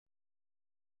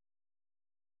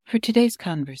For today's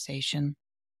conversation,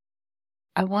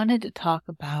 I wanted to talk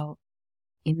about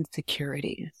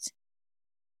insecurities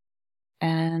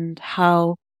and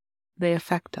how they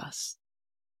affect us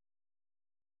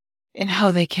and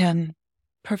how they can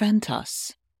prevent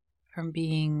us from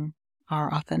being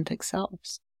our authentic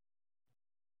selves.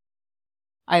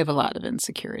 I have a lot of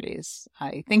insecurities.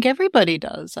 I think everybody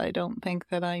does. I don't think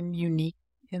that I'm unique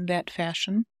in that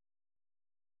fashion.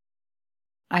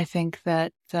 I think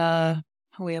that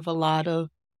we have a lot of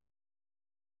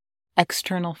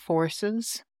external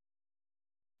forces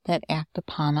that act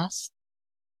upon us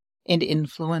and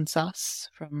influence us,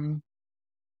 from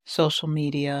social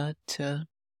media to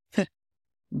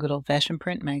good old-fashioned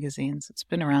print magazines. It's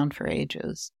been around for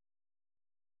ages.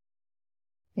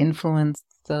 Influence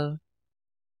the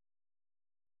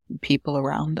people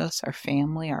around us, our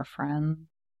family, our friends.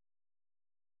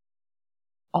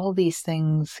 All these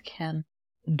things can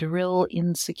drill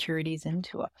insecurities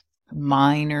into us.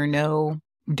 Mine are no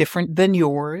different than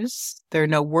yours. They're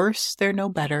no worse, they're no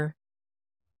better.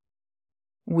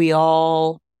 We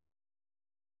all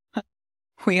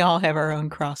have our own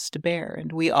cross to bear,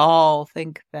 and we all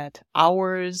think that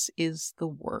ours is the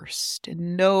worst,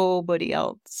 and nobody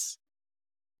else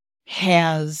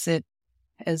has it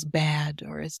as bad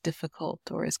or as difficult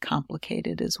or as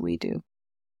complicated as we do.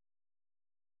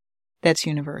 That's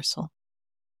universal.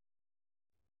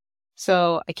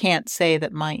 So I can't say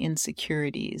that my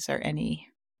insecurities are any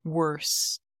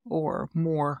worse or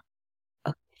more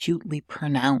acutely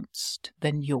pronounced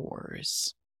than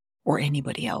yours or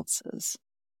anybody else's.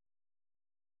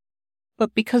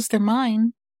 But because they're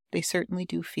mine, they certainly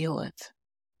do feel it.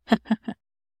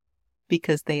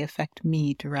 Because they affect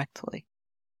me directly.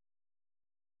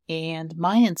 And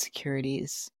my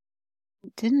insecurities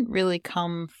didn't really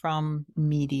come from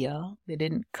media. They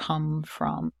didn't come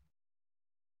from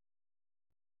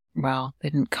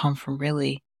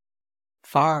really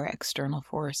far external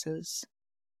forces.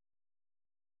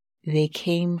 They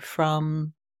came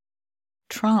from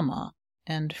trauma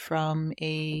and from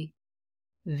a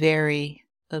very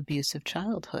abusive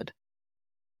childhood.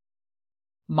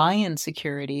 My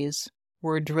insecurities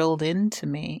were drilled into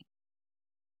me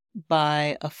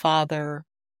by a father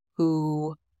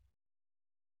who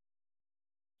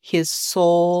his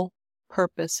sole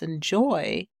purpose and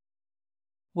joy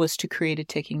was to create a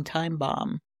ticking time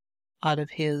bomb out of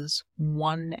his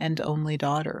one and only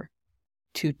daughter,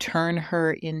 to turn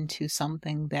her into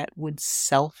something that would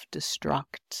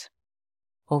self-destruct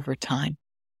over time.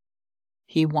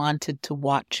 He wanted to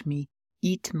watch me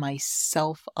eat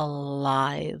myself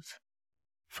alive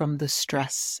from the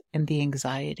stress and the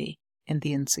anxiety and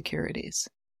the insecurities.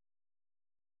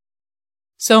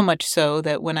 So much so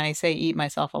that when I say eat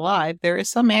myself alive, there is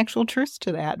some actual truth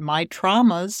to that. My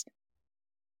traumas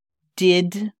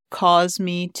did cause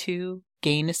me to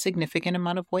gain a significant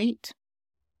amount of weight.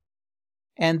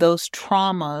 And those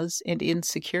traumas and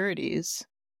insecurities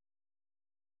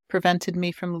prevented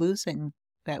me from losing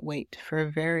that weight for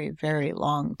a very, very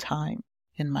long time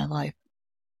in my life.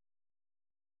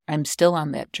 I'm still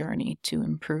on that journey to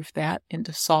improve that and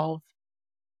to solve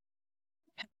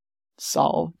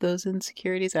those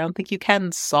insecurities. I don't think you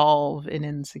can solve an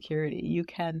insecurity. You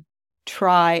can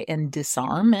try and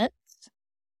disarm it.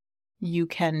 You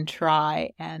can try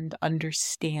and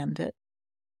understand it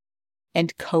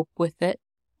and cope with it.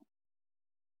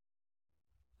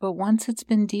 But once it's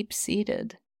been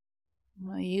deep-seated,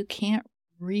 you can't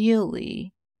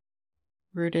really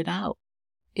root it out.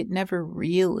 It never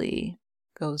really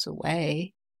goes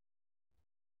away.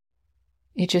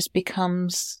 It just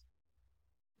becomes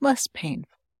less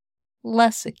painful,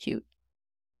 less acute.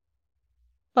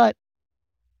 But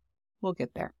we'll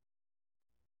get there.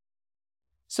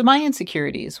 So my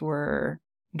insecurities were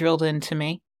drilled into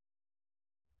me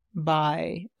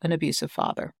by an abusive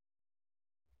father.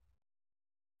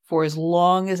 For as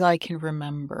long as I can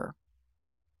remember,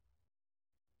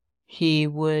 he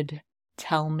would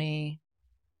tell me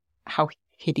how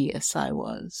hideous I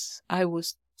was. I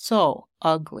was so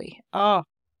ugly. Oh,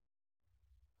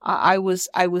 I was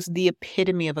the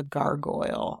epitome of a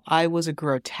gargoyle. I was a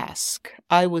grotesque.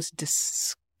 I was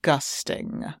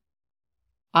disgusting.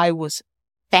 I was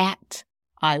fat.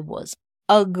 I was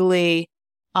ugly.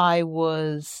 I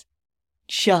was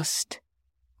just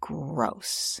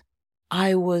gross.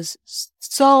 I was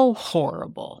so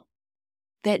horrible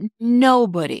that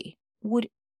nobody would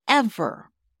ever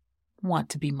want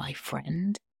to be my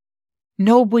friend.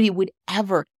 Nobody would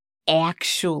ever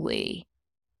actually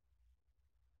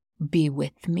be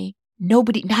with me.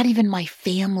 Nobody, not even my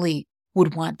family,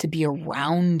 would want to be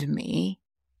around me.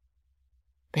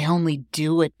 They only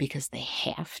do it because they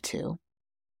have to.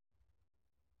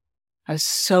 I was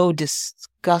so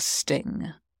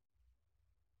disgusting.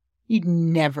 You'd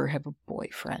never have a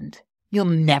boyfriend. You'll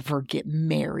never get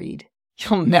married.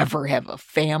 You'll never have a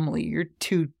family. You're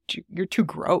too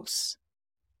gross.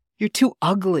 You're too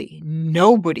ugly.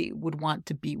 Nobody would want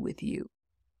to be with you.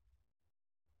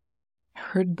 I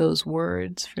heard those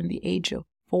words from the age of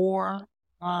 4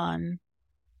 on.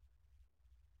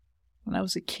 When I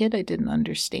was a kid, I didn't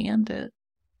understand it.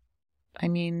 I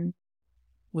mean,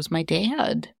 it was my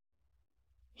dad.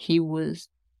 He was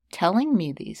telling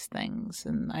me these things,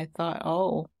 and I thought,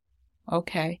 oh,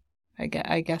 okay,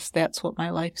 I guess that's what my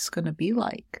life's going to be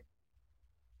like.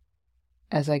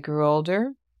 As I grew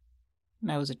older,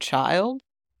 and I was a child,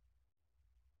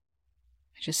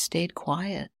 I just stayed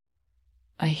quiet.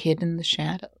 I hid in the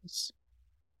shadows.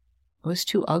 I was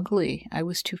too ugly. I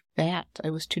was too fat. I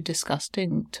was too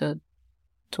disgusting to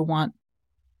want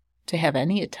to have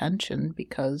any attention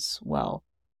because, well,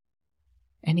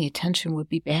 any attention would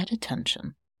be bad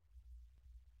attention.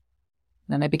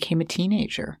 Then I became a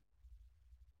teenager.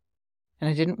 And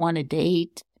I didn't want to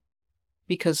date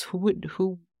because who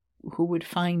would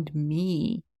find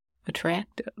me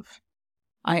attractive?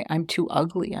 I'm too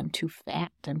ugly, I'm too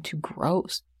fat, I'm too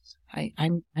gross.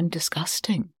 I'm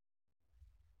disgusting.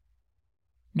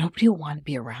 Nobody will want to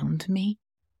be around me.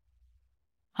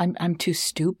 I'm too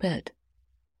stupid.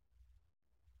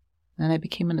 Then I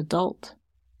became an adult.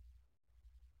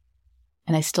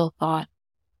 And I still thought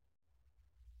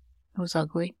I was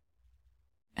ugly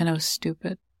and I was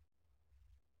stupid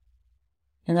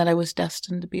and that I was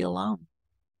destined to be alone.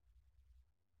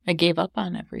 I gave up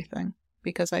on everything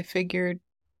because I figured,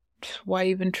 why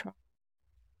even try?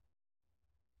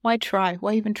 Why try?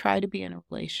 Why even try to be in a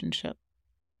relationship?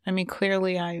 I mean,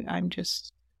 clearly I'm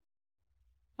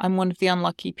one of the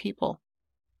unlucky people.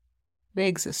 They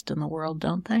exist in the world,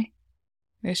 don't they?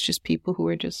 There's just people who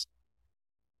are just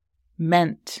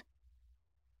meant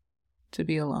to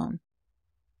be alone.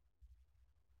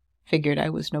 Figured I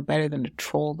was no better than a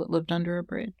troll that lived under a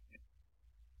bridge.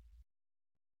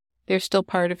 There's still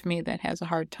part of me that has a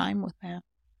hard time with that.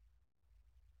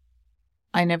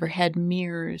 I never had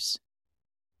mirrors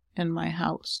in my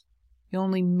house. The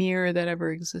only mirror that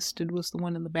ever existed was the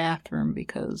one in the bathroom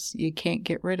because you can't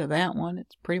get rid of that one.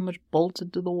 It's pretty much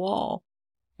bolted to the wall.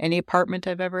 Any apartment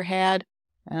I've ever had,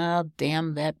 oh,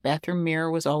 damn, that bathroom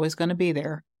mirror was always going to be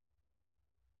there.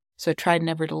 So I tried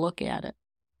never to look at it.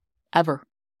 Ever.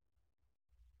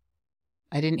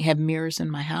 I didn't have mirrors in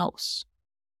my house.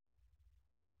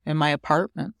 In my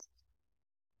apartment.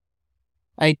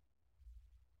 I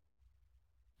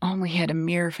only had a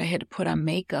mirror if I had to put on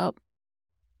makeup.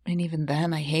 And even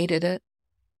then, I hated it.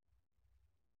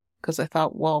 Because I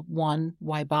thought, well, one,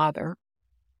 why bother?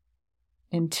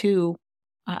 And two,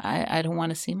 I don't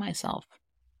want to see myself.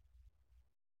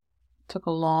 It took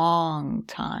a long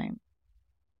time.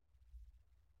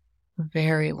 A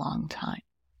very long time.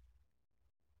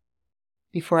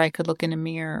 Before I could look in a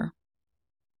mirror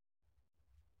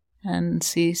and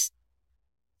see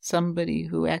somebody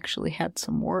who actually had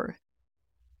some worth.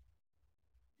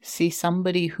 See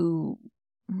somebody who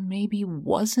maybe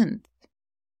wasn't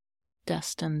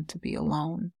destined to be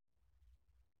alone.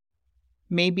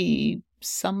 Maybe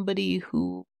somebody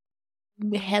who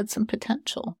had some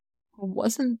potential, who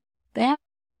wasn't that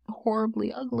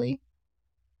horribly ugly.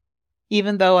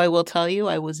 Even though I will tell you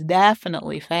I was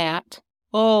definitely fat.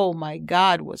 Oh my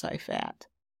God, was I fat.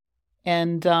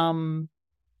 And I'm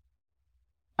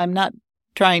not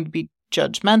trying to be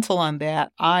judgmental on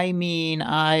that. I mean,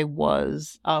 I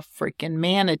was a freaking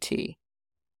manatee.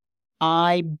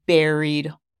 I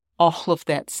buried all of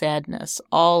that sadness,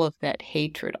 all of that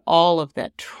hatred, all of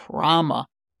that trauma.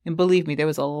 And believe me, there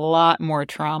was a lot more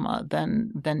trauma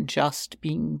than just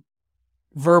being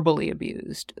verbally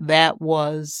abused. That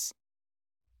was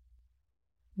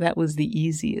the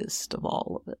easiest of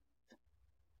all of it.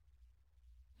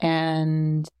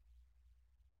 And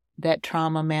that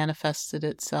trauma manifested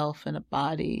itself in a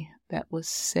body that was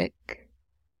sick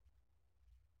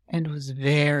and was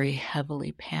very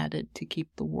heavily padded to keep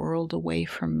the world away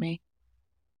from me.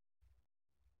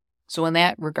 So in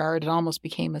that regard, it almost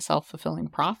became a self-fulfilling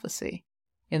prophecy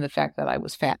in the fact that I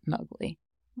was fat and ugly.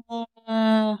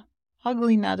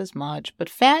 Ugly, not as much, but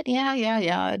fat, yeah,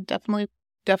 I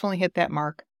definitely hit that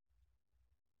mark.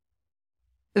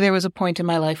 There was a point in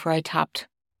my life where I topped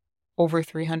over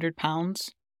 300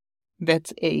 pounds.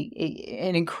 That's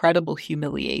an incredible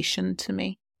humiliation to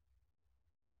me.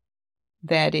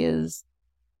 That is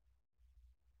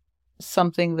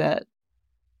something that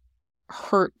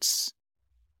hurts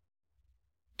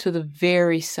to the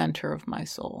very center of my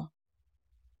soul.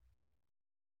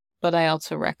 But I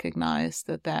also recognize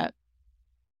that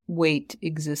weight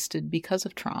existed because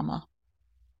of trauma,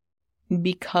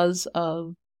 because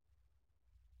of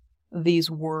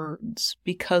these words,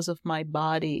 because of my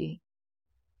body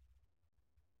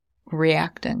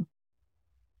reacting.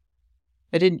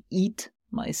 I didn't eat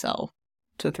myself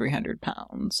to 300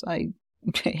 pounds. I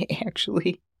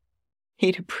actually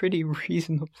ate a pretty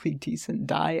reasonably decent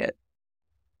diet.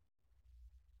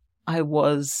 I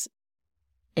was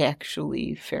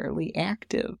actually fairly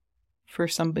active for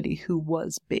somebody who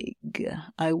was big.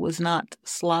 I was not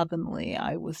slovenly.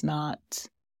 I was not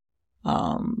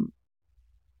someone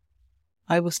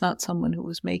who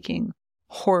was making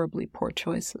horribly poor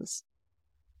choices.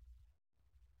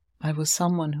 I was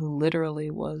someone who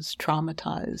literally was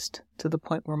traumatized to the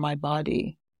point where my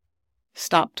body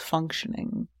stopped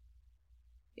functioning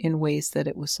in ways that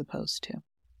it was supposed to.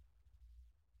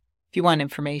 If you want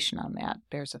information on that,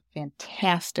 there's a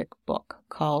fantastic book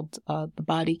called The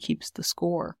Body Keeps the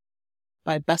Score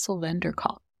by Bessel van der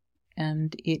Kolk.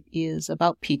 And it is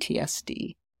about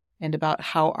PTSD and about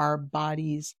how our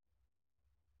bodies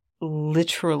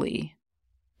literally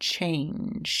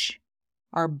change.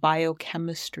 Our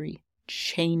biochemistry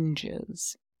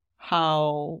changes.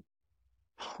 How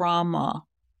trauma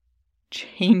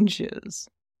changes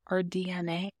our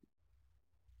DNA.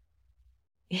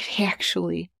 It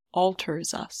actually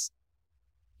alters us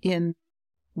in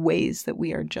ways that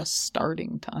we are just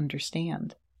starting to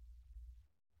understand.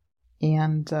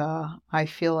 And I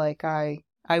feel like I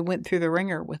went through the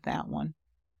ringer with that one.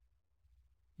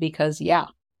 Because, yeah,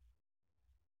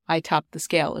 I topped the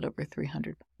scale at over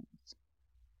 300 pounds.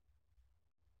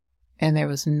 And there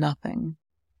was nothing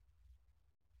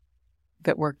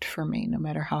that worked for me, no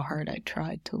matter how hard I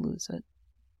tried to lose it.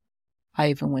 I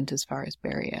even went as far as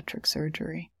bariatric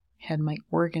surgery, had my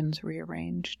organs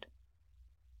rearranged.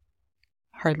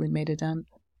 Hardly made a dent.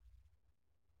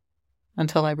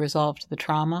 Until I resolved the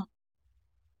trauma,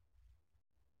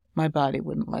 my body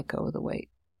wouldn't let go of the weight.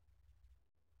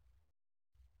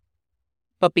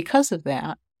 But because of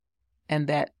that, and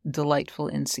that delightful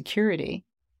insecurity,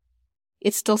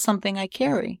 it's still something I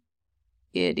carry.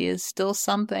 It is still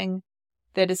something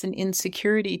that is an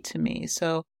insecurity to me.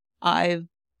 So I've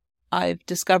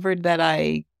discovered that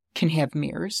I can have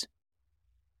mirrors.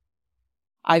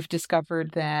 I've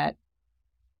discovered that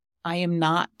I am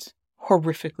not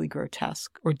horrifically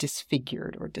grotesque or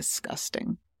disfigured or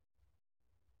disgusting.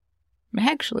 I'm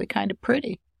actually kind of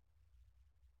pretty.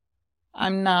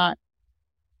 I'm not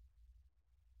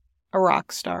a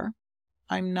rock star.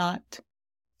 I'm not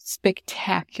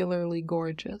spectacularly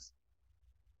gorgeous.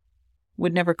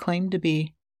 Would never claim to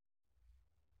be.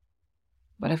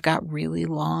 But I've got really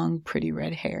long, pretty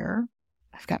red hair.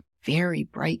 I've got very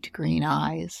bright green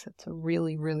eyes. It's a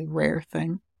really, really rare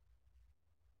thing.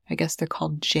 I guess they're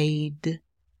called jade.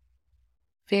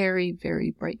 Very,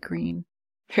 very bright green.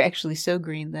 They're actually so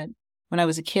green that when I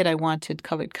was a kid, I wanted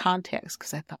colored contacts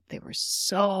because I thought they were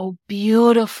so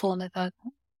beautiful. And I thought,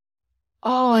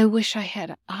 oh, I wish I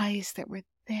had eyes that were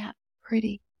that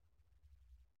pretty.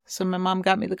 So my mom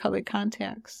got me the colored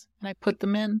contacts, and I put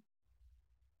them in.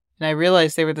 And I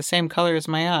realized they were the same color as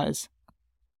my eyes.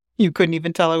 You couldn't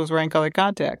even tell I was wearing colored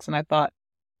contacts. And I thought,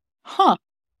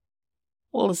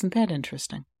 well, isn't that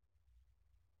interesting?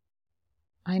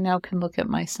 I now can look at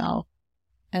myself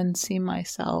and see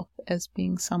myself as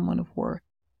being someone of worth.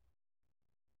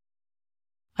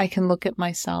 I can look at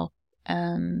myself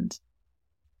and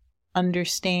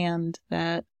understand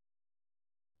that,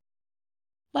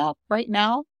 well, right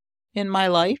now in my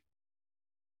life,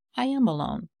 I am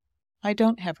alone. I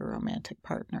don't have a romantic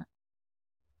partner.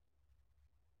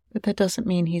 But that doesn't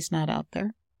mean he's not out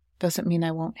there. Doesn't mean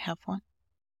I won't have one.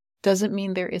 Doesn't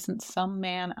mean there isn't some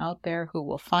man out there who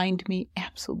will find me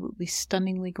absolutely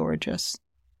stunningly gorgeous,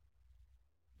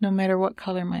 no matter what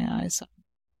color my eyes are,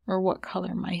 or what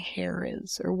color my hair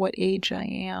is, or what age I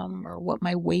am, or what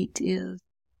my weight is.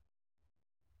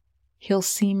 He'll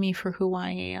see me for who I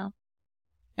am,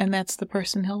 and that's the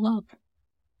person he'll love.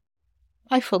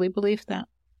 I fully believe that.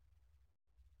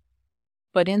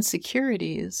 But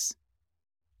insecurities,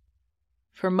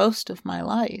 for most of my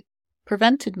life,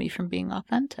 prevented me from being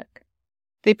authentic.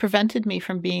 They prevented me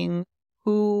from being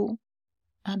who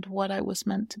and what I was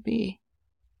meant to be.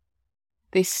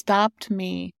 They stopped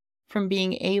me from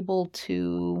being able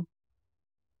to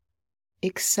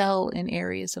excel in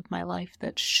areas of my life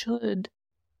that should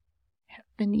have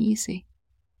been easy.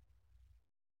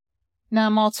 Now,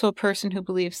 I'm also a person who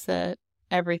believes that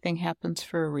everything happens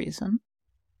for a reason,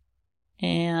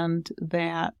 and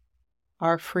that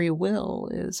our free will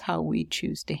is how we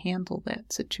choose to handle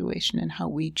that situation and how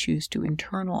we choose to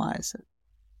internalize it.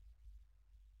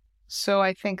 So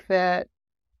I think that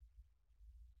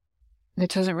it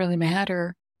doesn't really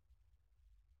matter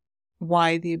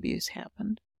why the abuse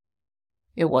happened.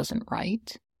 It wasn't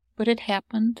right, but it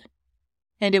happened,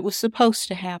 and it was supposed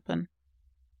to happen.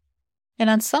 And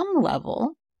on some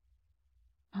level,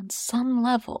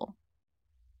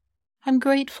 I'm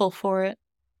grateful for it,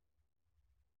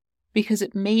 because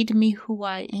it made me who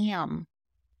I am.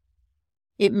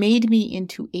 It made me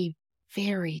into a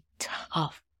very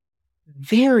tough,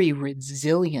 very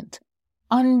resilient,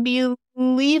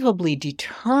 unbelievably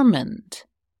determined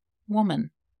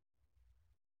woman.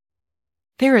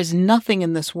 There is nothing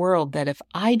in this world that if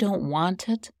I don't want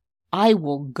it, I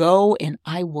will go and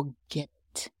I will get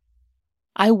it.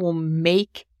 I will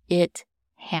make it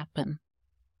happen.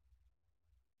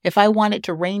 If I want it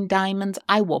to rain diamonds,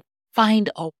 I will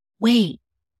find a way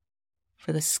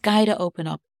for the sky to open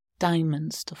up,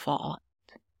 diamonds to fall.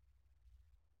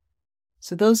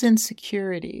 So those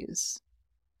insecurities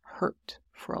hurt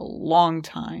for a long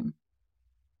time,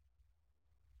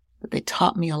 but they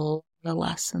taught me a lot of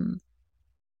lessons.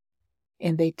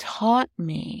 And they taught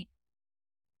me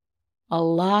a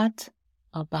lot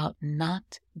about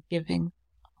not giving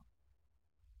up,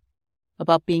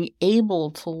 about being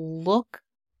able to look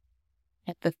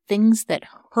at the things that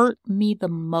hurt me the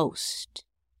most,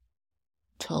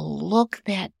 to look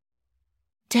that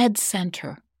dead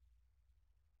center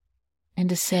and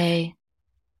to say,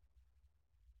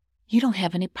 you don't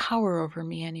have any power over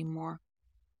me anymore.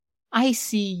 I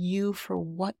see you for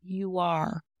what you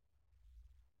are.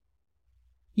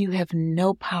 You have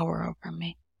no power over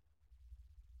me.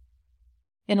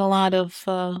 In a lot of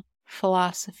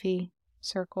philosophy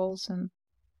circles and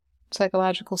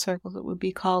psychological circles, it would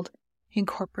be called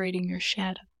incorporating your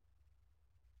shadow.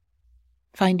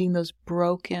 Finding those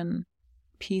broken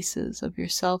pieces of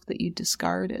yourself that you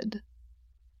discarded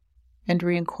and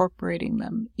reincorporating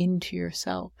them into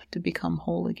yourself to become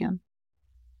whole again.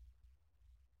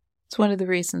 It's one of the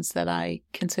reasons that I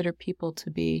consider people to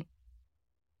be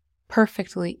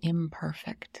perfectly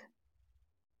imperfect,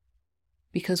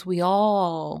 because we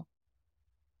all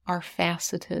are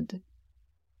faceted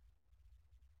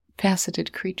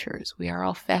creatures. We are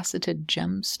all faceted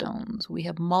gemstones. We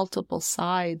have multiple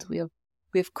sides. We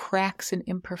have cracks and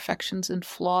imperfections and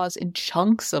flaws and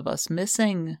chunks of us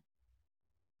missing.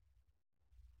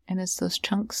 And it's those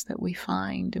chunks that we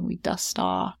find and we dust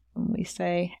off and we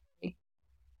say, hey,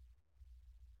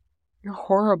 you're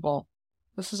horrible.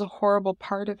 This is a horrible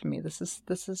part of me. This is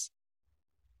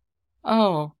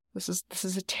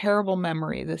a terrible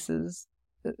memory. This is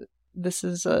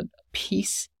a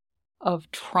piece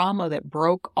of trauma that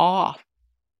broke off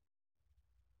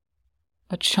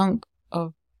a chunk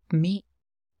of me.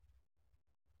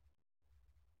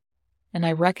 And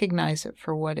I recognize it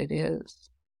for what it is.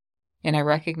 And I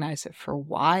recognize it for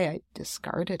why I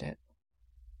discarded it.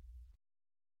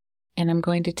 And I'm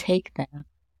going to take that.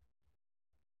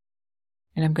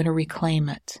 And I'm going to reclaim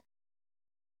it.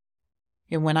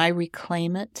 And when I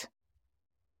reclaim it,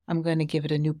 I'm going to give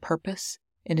it a new purpose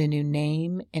and a new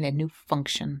name and a new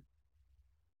function.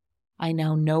 I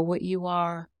now know what you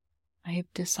are. I have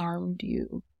disarmed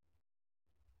you.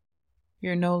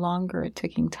 You're no longer a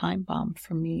ticking time bomb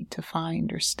for me to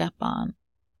find or step on.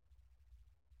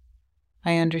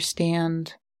 I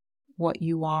understand what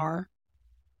you are,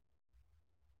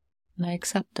 and I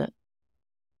accept it.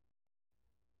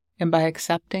 And by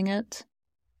accepting it,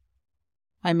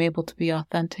 I'm able to be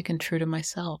authentic and true to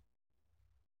myself.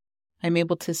 I'm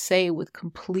able to say with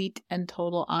complete and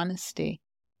total honesty,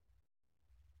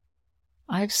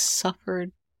 I've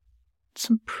suffered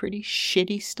some pretty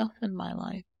shitty stuff in my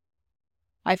life.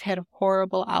 I've had a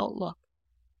horrible outlook.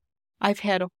 I've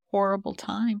had a horrible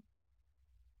time.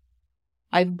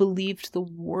 I've believed the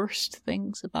worst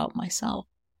things about myself.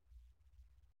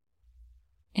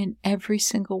 And every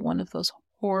single one of those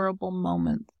horrible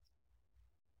moments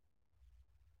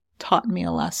taught me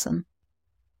a lesson.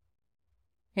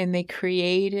 And they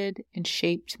created and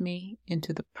shaped me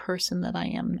into the person that I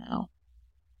am now.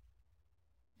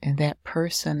 And that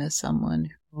person is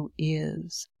someone who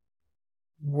is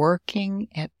working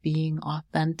at being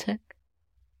authentic,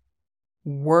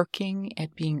 working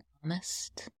at being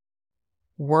honest,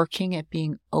 working at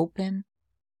being open,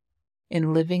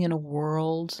 and living in a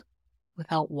world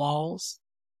without walls,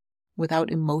 without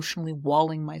emotionally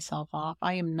walling myself off.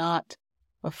 I am not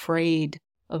afraid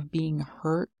of being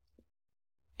hurt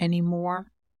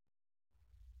anymore.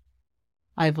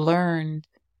 I've learned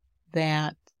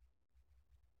that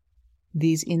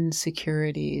these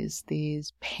insecurities,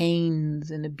 these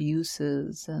pains and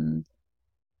abuses and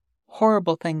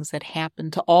horrible things that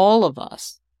happen to all of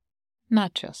us,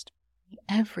 not just me,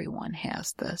 everyone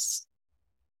has this.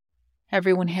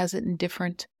 Everyone has it in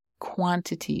different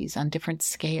quantities, on different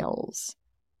scales.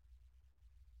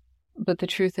 But the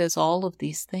truth is, all of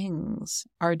these things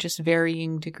are just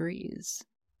varying degrees.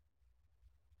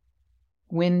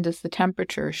 When does the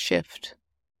temperature shift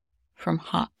from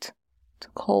hot to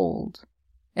cold?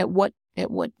 At what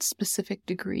specific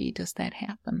degree does that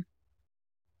happen?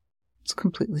 It's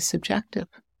completely subjective.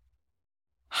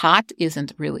 Hot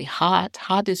isn't really hot.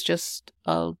 Hot is just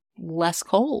less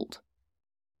cold.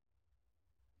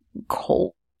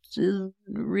 Cold isn't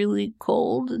really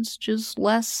cold. It's just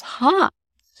less hot.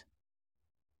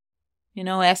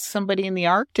 Ask somebody in the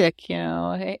Arctic,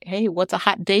 hey, what's a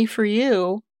hot day for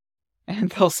you? And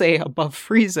they'll say above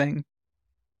freezing.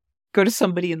 Go to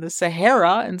somebody in the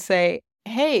Sahara and say,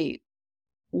 hey,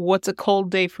 what's a cold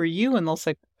day for you? And they'll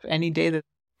say, any day that,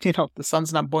 the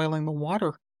sun's not boiling the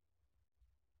water.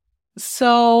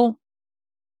 So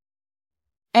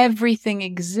everything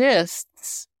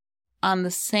exists on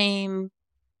the same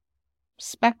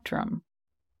spectrum.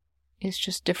 It's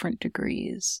just different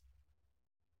degrees.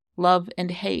 Love and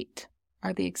hate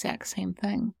are the exact same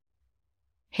thing.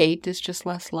 Hate is just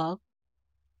less love.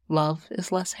 Love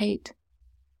is less hate.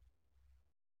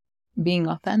 Being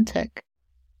authentic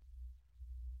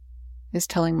is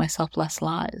telling myself less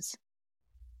lies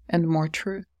and more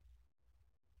truth.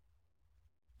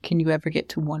 Can you ever get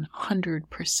to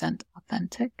 100%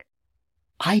 authentic?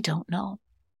 I don't know.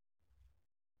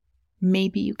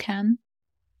 Maybe you can.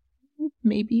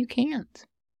 Maybe you can't.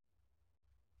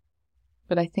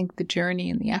 But I think the journey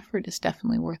and the effort is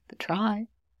definitely worth the try.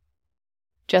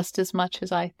 Just as much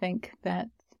as I think that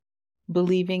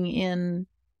believing in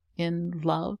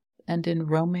love and in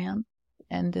romance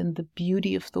and in the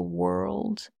beauty of the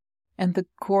world and the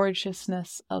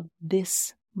gorgeousness of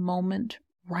this moment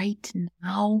right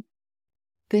now,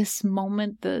 this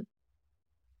moment,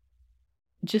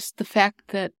 just the fact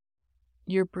that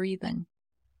you're breathing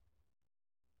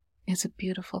is a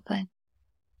beautiful thing.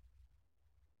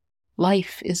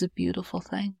 Life is a beautiful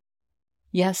thing.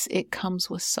 Yes, it comes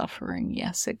with suffering.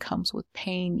 Yes, it comes with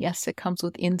pain. Yes, it comes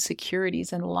with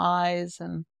insecurities and lies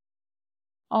and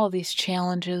all these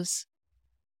challenges.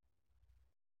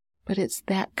 But it's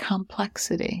that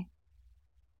complexity,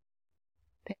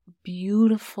 that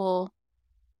beautiful,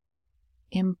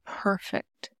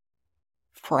 imperfect,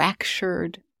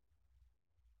 fractured,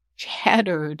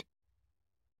 shattered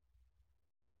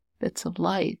bits of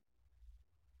life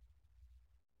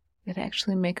that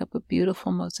actually make up a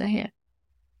beautiful mosaic.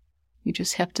 You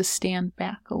just have to stand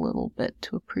back a little bit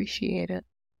to appreciate it.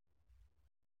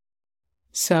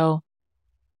 So,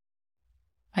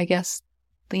 I guess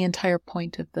the entire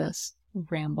point of this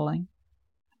rambling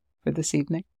for this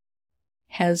evening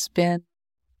has been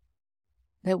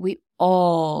that we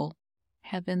all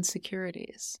have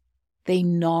insecurities. They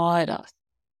gnaw at us.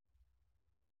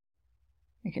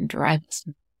 They can drive us,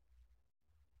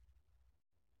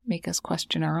 make us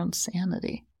question our own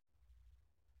sanity.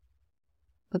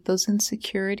 But those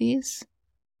insecurities,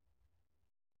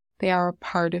 they are a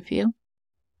part of you.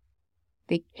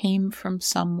 They came from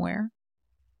somewhere.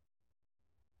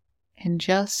 And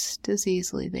just as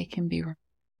easily they can be removed,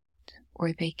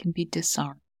 or they can be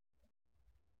disarmed,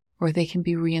 or they can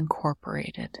be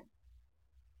reincorporated.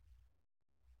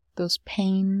 Those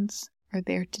pains are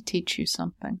there to teach you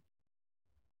something.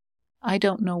 I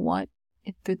don't know what,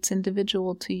 if it's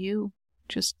individual to you.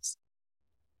 Just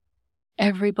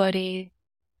everybody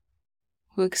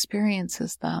who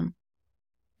experiences them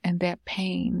and that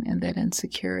pain and that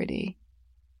insecurity,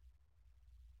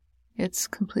 it's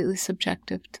completely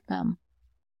subjective to them.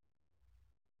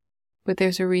 But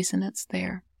there's a reason it's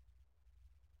there.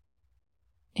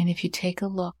 And if you take a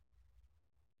look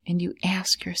and you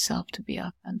ask yourself to be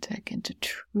authentic and to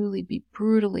truly be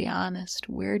brutally honest,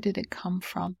 where did it come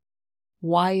from?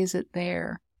 Why is it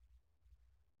there?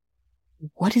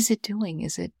 What is it doing?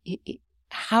 Is it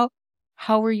how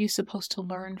are you supposed to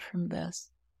learn from this?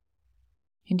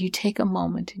 And you take a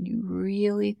moment and you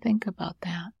really think about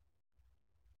that.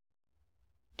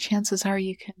 Chances are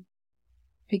you can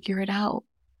figure it out.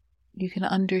 You can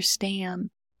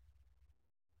understand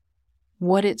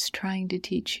what it's trying to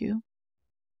teach you.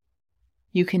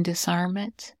 You can disarm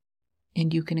it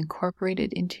and you can incorporate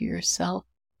it into yourself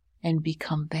and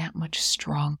become that much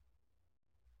stronger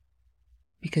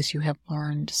because you have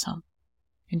learned something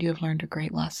and you have learned a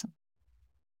great lesson.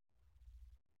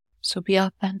 So be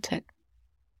authentic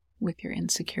with your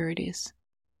insecurities.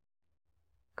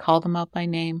 Call them out by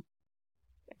name,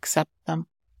 accept them,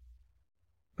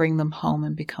 bring them home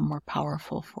and become more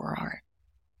powerful for art.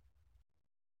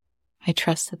 I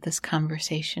trust that this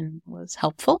conversation was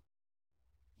helpful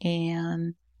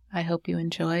and I hope you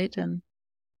enjoyed and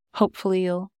hopefully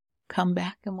you'll come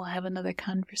back and we'll have another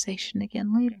conversation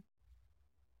again later.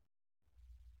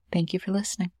 Thank you for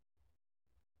listening.